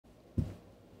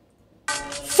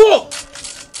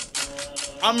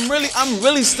I'm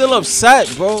really still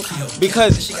upset, bro.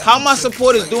 Because how my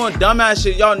supporters doing dumbass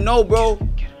shit, y'all know, bro.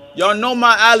 Y'all know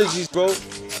my allergies, bro.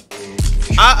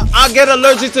 I get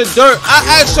allergic to dirt.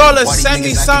 I asked y'all to send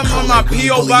me something on my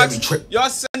P.O. box. Y'all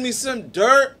send me some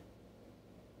dirt.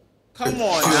 Come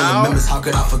on now. How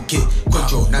could I forget? Quick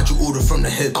draw, not you order from the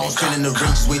hip. I don't spin in the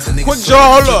rings, wait till niggas. Quick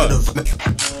draw, hold on.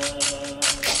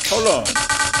 Hold on.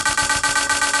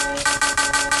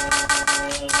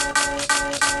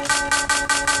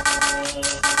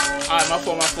 Alright, my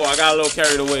fault. I got a little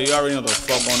carried away. You already know what the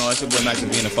fuck going on. It's your boy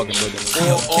Maccduhvee in the fucking building.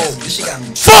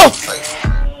 Fuck!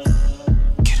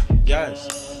 Yes.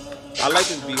 I like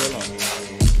this beat. Hold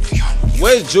on.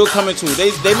 Where's Jill coming to?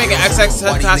 They making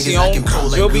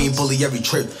XXXTentacion. Jill beats.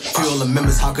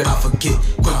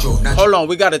 Hold on,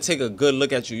 we gotta take a good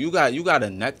look at you. You got a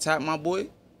neck tap, my boy.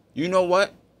 You know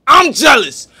what? I'm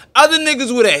jealous. Other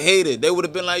niggas would have hated. They would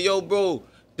have been like, yo, bro,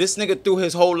 this nigga threw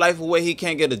his whole life away. He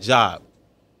can't get a job.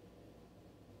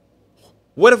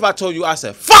 What if I told you, I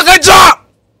said, fuck a job?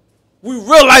 We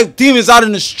real life demons out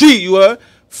in the street, you heard?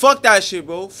 Fuck that shit,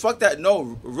 bro. Fuck that.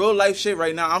 No, real life shit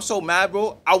right now. I'm so mad,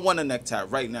 bro. I want a neck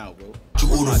tap right now, bro. You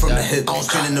order from the hip. I don't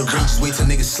spin in the rings, wait till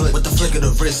niggas slip. With the flick of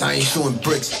the wrist, I ain't shooting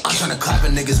bricks. I'm trying to clap a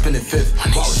nigga spinning fifth.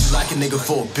 Why would you like a nigga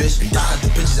for a bitch? I got the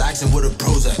bitches asking where the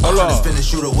pros at. I'm trying to spin and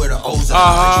shoot her where the O's at.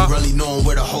 You really knowing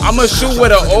where the hoes at. I'ma shoot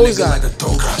where the O's at. Like a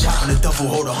chop in the duffel,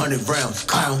 hold 100 rounds.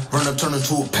 Clown, run up, turn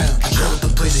into a pound. I trail with the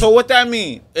place. So what that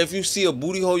mean? If you see a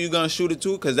booty hole, you gonna shoot it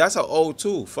too? Cause that's an O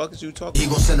too. Fuck is you talking? He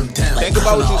gon' send him down. Think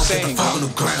about what you saying.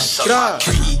 Get up.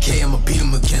 EK, I'ma beat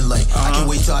him again. Like I can't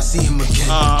wait till I see him again.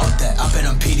 I bet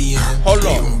I'm PD in him. Hold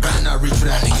on.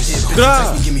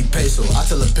 Give me peso. I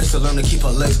tell a bitch to learn to keep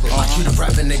her legs closed. I treat a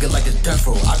rapping nigga like a death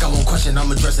row. I got one question,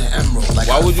 I'm addressing emerald. Like,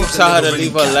 why would you tell her to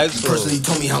leave her legs closed? Personally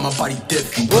told me how my body dip.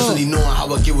 Personally knowing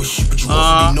how I get with shit, but you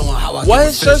also be knowing how I get with what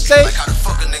his shirt say? Like how the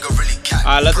fuck a nigga really cat.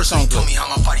 Alright, let the song play. Told me how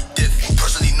my body dip.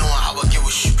 Personally knowing how I get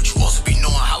with shit, but you also be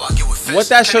knowing how I get with fish. What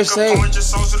that shirt say?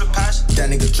 That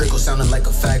nigga Draco sounding like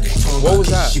a faggot. What was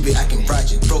that? She be acting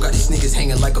ratchet. Bro got these niggas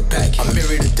hanging like a packet. I'm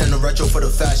married to Denner retro for the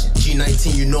fashion.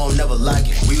 G19, you know I'm never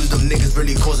lagging. We use them niggas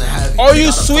really causing havoc. Are you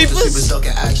sweepers? I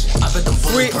bet them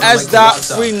free S dot,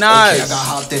 free knives. Okay, I got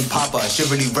hopped in Papa.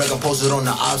 Shit really break, I'm posted on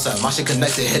the outside. My shit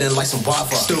connected, hidden like some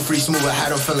Wi-Fi. Still free smooth, I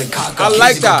had them feeling cocky. I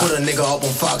like that. Put a nigga up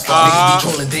on Fox. Niggas be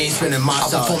trolling, they ain't spinning my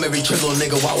side. I perform every trip, little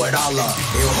nigga, why would I lie?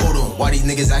 Yo, hold on, why these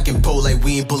niggas acting bold like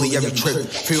we ain't bully every trip?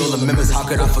 Feel the members, how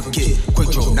could I forget? Quick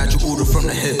draw, not you order from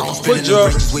the hip. I don't spin in the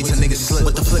rings, wait till niggas slip.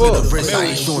 With the flick of the wrist, I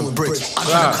ain't shooting bricks. I'm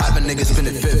trying to clap a nigga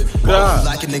spinning fifth. Why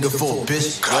like a nigga for a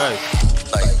bitch?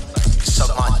 Like,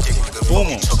 suck my dick, nigga. Boom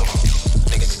him.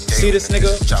 See this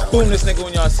nigga? Boom this nigga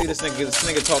when y'all see this nigga. This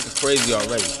nigga talking crazy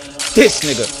already. This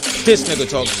nigga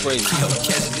talking crazy.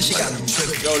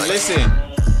 Yo, listen.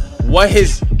 What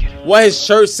his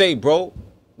shirt say, bro?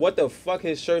 What the fuck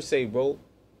his shirt say, bro?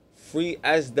 Free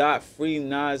S dot, free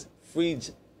Nas, free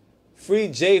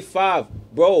J5,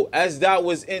 bro. S dot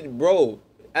was in, bro.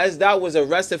 S dot was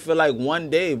arrested for like 1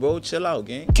 day, bro. Chill out,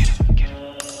 gang.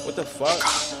 What the fuck?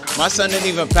 My son didn't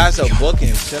even pass a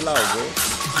booking. Chill out, bro.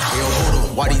 Yo, hold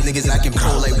on. Why these niggas acting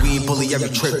pro like we ain't bully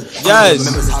every trip? Yes.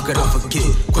 Members, how could I forget?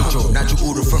 Quick draw, not you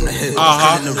order from the hip.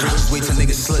 In the rings, wait till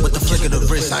niggas slip. With the flick of the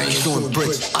wrist, I ain't shooting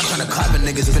bricks. I'm trying to clap a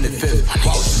nigga spinning fifth.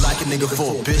 Why would you like a nigga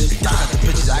for a bitch? I got the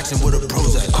bitches asking where the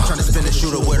pros at. I'm trying to spin and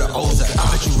shoot her where the O's at.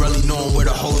 I bet you really knowing where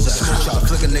the hoes at. Smoke shot,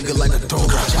 flick a nigga like a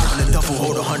throwback. Chop in the duffel,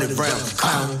 hold 100 rounds.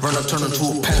 Clown, run up, turn into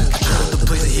a pound. I trail with the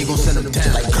place that he gon' send him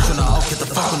down. Like, trying to out, get the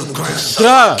fuck on the ground.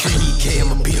 EK,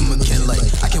 I'ma beat him again. Like,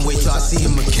 I can't wait till I see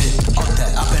him again.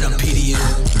 I bet I'm PD in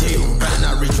him. Rather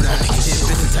not reach for that nigga shit.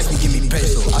 Bitch text me, give me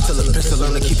peso. I tell a bitch to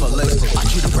learn to keep her legs closed. I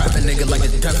treat a rapping nigga like a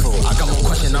death row. I got one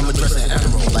question, I'm addressing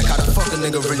emerald. Like how the fuck a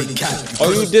nigga really cat?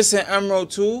 Are you dissing emerald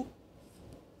too?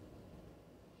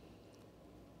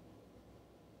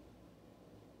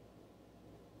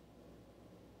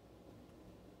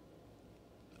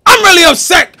 I'm really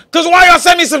upset cause why y'all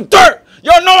send me some dirt?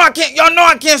 Y'all know I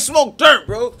can't smoke dirt,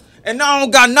 bro. And now I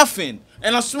don't got nothing.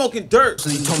 And I'm smoking dirt.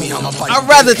 I'd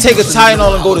rather take a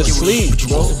Tylenol and go to sleep,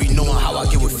 bro.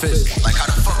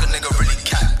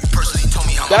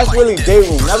 That's really day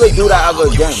room. Never do that ever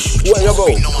again. Yo, bro.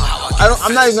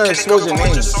 I'm not even gonna expose your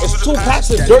name. It's 2 packs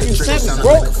of dirt you sent me,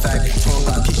 bro.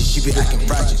 She be acting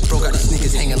ratchet. Bro got these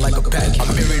sneakers hanging like a bag.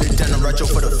 I'm married to Denner retro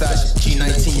for the fashion.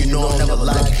 G19, you know I'm never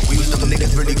lacking. We use them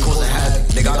niggas really causing havoc.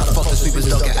 They gotta fuck the sweepers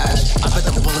ducking ash. I bet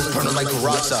them bullets burning like a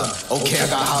rock star. Okay, I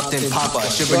got hopped in Papa.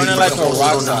 Shit Running like a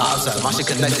rock star. My shit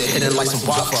connected, hidden like some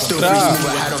Wi-Fi. Still freezing me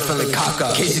with hat, I'm feeling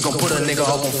cockeyed. Casey gon' put a nigga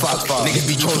up on Fox. Niggas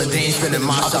be trolling, they ain't spinning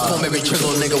my side. I perform every trick,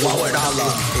 little nigga, why would I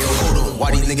lie? Yo, hold on,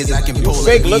 why these niggas acting bold?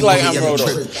 Fake look like Emerald.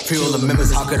 Feel the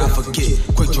members, how could I forget?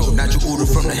 Quick draw, natural order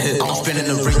from the hip. I'm spinning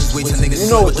the riches, wait till niggas you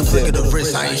know with the flick of the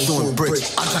wrist. I ain't shooting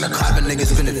bricks. I'm tryna clap a nigga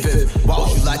spinning fifth. Why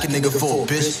would you like a nigga for a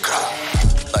bitch?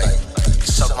 Like,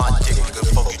 suck my dick, nigga,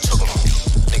 fuck you talking about.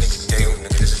 Niggas damn,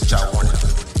 nigga, this is what y'all wanted.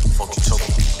 Fuck you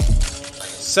talking about.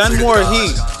 Send more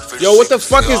heat. Yo, what the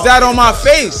fuck is that on my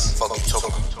face? Fuck you talking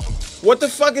about. What the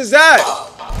fuck is that?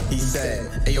 He said,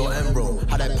 hey yo, bro,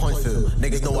 how that point feel?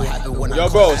 Niggas know what happened when Yo,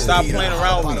 bro, stop playing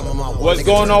around with me. What's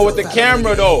going on with the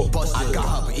camera, though?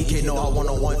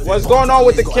 What's going on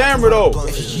with the camera, though?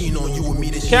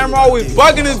 Camera always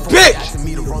bugging this bitch.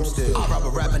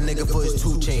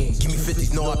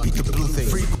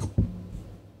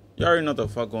 You already know what the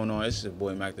fuck going on. It's your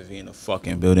boy Maccduhvee in the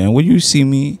fucking building. When you see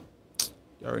me,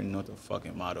 you already know what the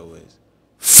fucking motto is.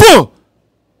 Fuh!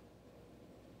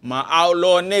 My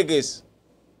outlaw niggas.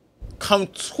 Come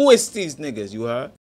twist these niggas, you heard?